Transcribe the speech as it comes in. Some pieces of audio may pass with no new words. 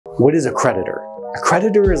What is a creditor? A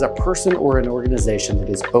creditor is a person or an organization that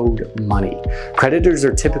is owed money. Creditors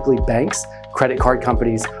are typically banks, credit card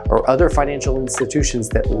companies, or other financial institutions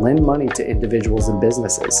that lend money to individuals and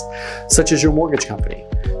businesses, such as your mortgage company.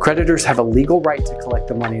 Creditors have a legal right to collect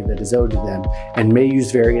the money that is owed to them and may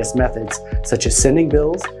use various methods, such as sending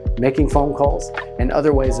bills, making phone calls, and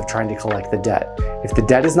other ways of trying to collect the debt. If the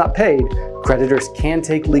debt is not paid, creditors can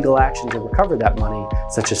take legal action to recover that money,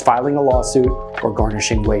 such as filing a lawsuit or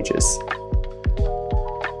garnishing wages.